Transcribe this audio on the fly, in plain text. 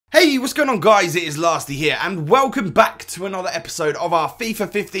Hey, what's going on guys, it is Lasty here and welcome back to another episode of our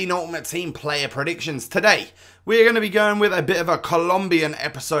FIFA 15 Ultimate Team player predictions. Today, we're going to be going with a bit of a Colombian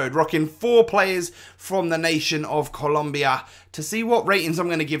episode, rocking 4 players from the nation of Colombia to see what ratings I'm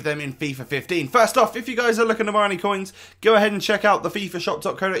going to give them in FIFA 15. First off, if you guys are looking to buy any coins, go ahead and check out the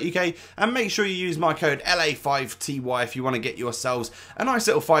fifashop.co.uk and make sure you use my code LA5TY if you want to get yourselves a nice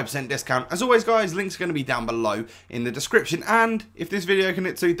little 5% discount. As always guys, links are going to be down below in the description, and if this video can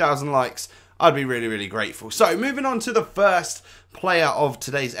hit 2,000 likes, I'd be really grateful. So moving on to the first player of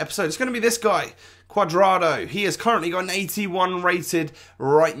today's episode, it's going to be this guy, Cuadrado. He has currently got an 81 rated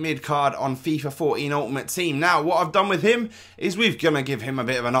right mid card on FIFA 14 Ultimate Team. Now, what I've done with him is we're going to give him a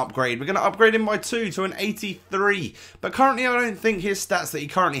bit of an upgrade. We're going to upgrade him by 2 to an 83. But currently, I don't think his stats that he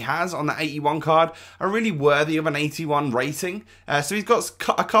currently has on the 81 card are really worthy of an 81 rating. So he's got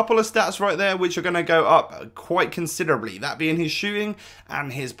a couple of stats right there which are going to go up quite considerably. That being his shooting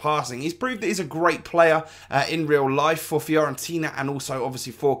and his passing. He's proved that he's a great player in real life for Fiorentina and also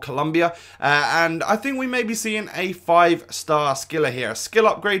obviously for Colombia. And I think we may be seeing a 5-star skiller here. A skill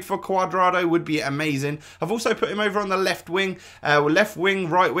upgrade for Cuadrado would be amazing. I've also put him over on the left wing,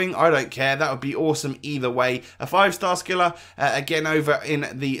 right wing, I don't care. That would be awesome either way. A 5-star skiller, again over in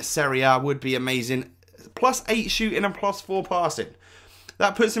the Serie A would be amazing. Plus 8 shooting and plus 4 passing.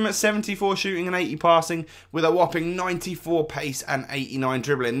 That puts him at 74 shooting and 80 passing with a whopping 94 pace and 89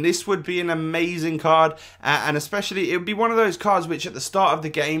 dribbling. This would be an amazing card, and especially it would be one of those cards which at the start of the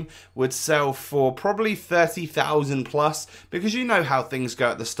game would sell for probably 30,000 plus, because you know how things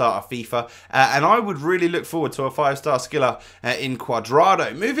go at the start of FIFA, and I would really look forward to a 5-star skiller in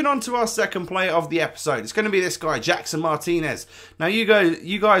Cuadrado. Moving on to our second player of the episode, it's going to be this guy, Jackson Martinez. Now you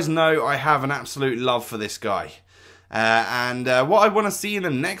guys know I have an absolute love for this guy. What I want to see in the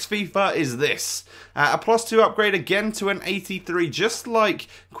next FIFA is this. A +2 upgrade again to an 83, just like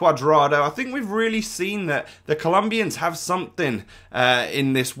Cuadrado. I think we've really seen that the Colombians have something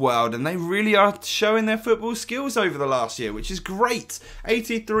in this world, and they really are showing their football skills over the last year, which is great.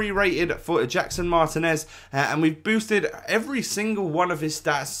 83 rated for Jackson Martinez, and we've boosted every single one of his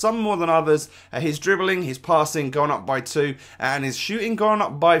stats, some more than others. His dribbling, his passing gone up by 2, and his shooting gone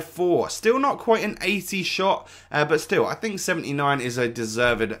up by 4. Still not quite an 80 shot, but still, I think 79 is a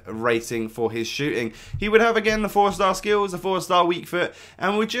deserved rating for his shooting. He would have again the 4-star skills, a 4-star weak foot,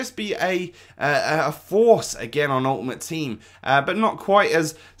 and would just be a force again on Ultimate Team, but not quite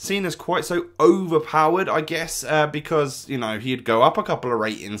as seen as quite so overpowered, I guess, because you know he'd go up a couple of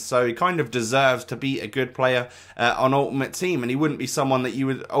ratings, so he kind of deserves to be a good player on Ultimate Team, and he wouldn't be someone that you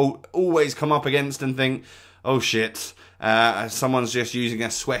would always come up against and think, oh shit, someone's just using a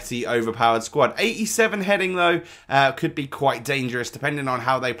sweaty, overpowered squad. 87 heading, though, could be quite dangerous, depending on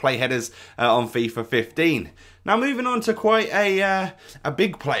how they play headers on FIFA 15. Now, moving on to quite a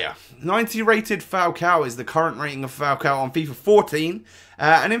big player. 90 rated Falcao is the current rating of Falcao on FIFA 14.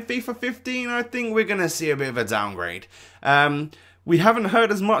 And in FIFA 15, I think we're going to see a bit of a downgrade. We haven't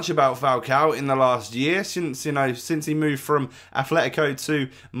heard as much about Falcao in the last year since he moved from Atletico to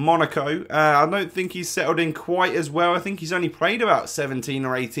Monaco. I don't think he's settled in quite as well. I think he's only played about 17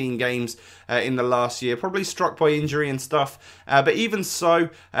 or 18 games in the last year, probably struck by injury and stuff. But even so,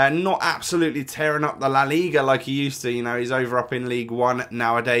 not absolutely tearing up the La Liga like he used to. You know, he's over up in League 1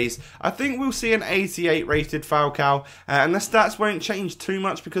 nowadays. I think we'll see an 88 rated Falcao, and the stats won't change too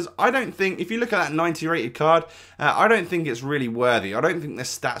much, because I don't think, if you look at that 90 rated card, I don't think it's really worth. I don't think the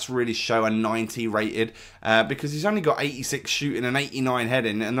stats really show a 90 rated, because he's only got 86 shooting and 89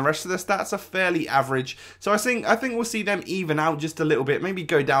 heading, and the rest of the stats are fairly average. So I think we'll see them even out just a little bit, maybe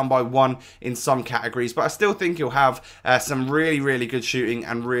go down by 1 in some categories, but I still think he'll have some really good shooting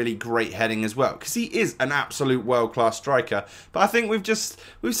and really great heading as well, because he is an absolute world-class striker. But I think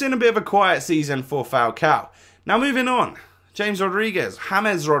we've seen a bit of a quiet season for Falcao. Now moving on, James Rodriguez,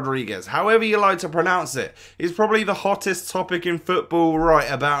 however you like to pronounce it, is probably the hottest topic in football right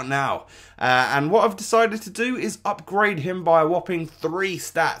about now. And what I've decided to do is upgrade him by a whopping 3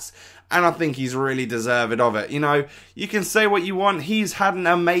 stats. And I think he's really deserved of it. You know, you can say what you want. He's had an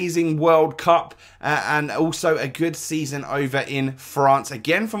amazing World Cup and also a good season over in France.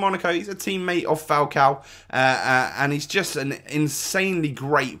 Again, for Monaco, he's a teammate of Falcao. And he's just an insanely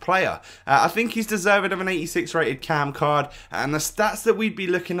great player. I think he's deserved of an 86 rated cam card. And the stats that we'd be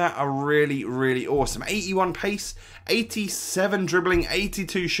looking at are really awesome. 81 pace, 87 dribbling,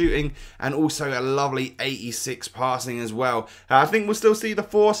 82 shooting, and also a lovely 86 passing as well. I think we'll still see the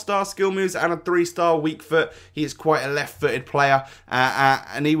 4-star skill moves and a 3-star weak foot. He is quite a left-footed player,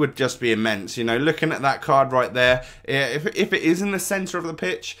 and he would just be immense. You know, looking at that card right there, if it is in the centre of the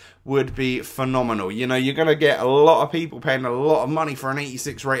pitch, would be phenomenal. You know, you're going to get a lot of people paying a lot of money for an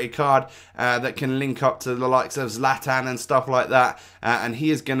 86 rated card that can link up to the likes of Zlatan and stuff like that, and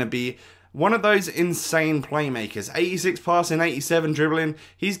he is going to be one of those insane playmakers. 86 passing, 87 dribbling.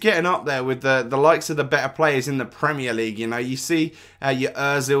 He's getting up there with the likes of the better players in the Premier League. You know, you see your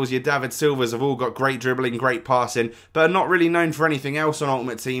Ozils, your David Silvas have all got great dribbling, great passing, but are not really known for anything else on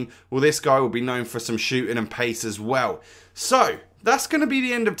Ultimate Team. Well, this guy will be known for some shooting and pace as well. So that's going to be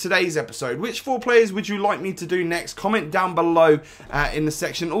the end of today's episode. Which 4 players would you like me to do next? Comment down below in the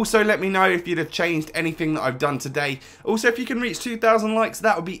section. Also, let me know if you'd have changed anything that I've done today. Also, if you can reach 2,000 likes,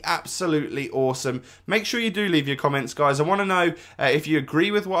 that would be absolutely awesome. Make sure you do leave your comments, guys. I want to know if you agree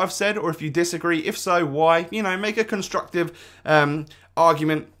with what I've said or if you disagree. If so, why? You know, make a constructive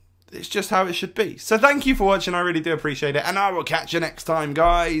argument. It's just how it should be. So thank you for watching. I really do appreciate it. And I will catch you next time,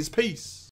 guys. Peace.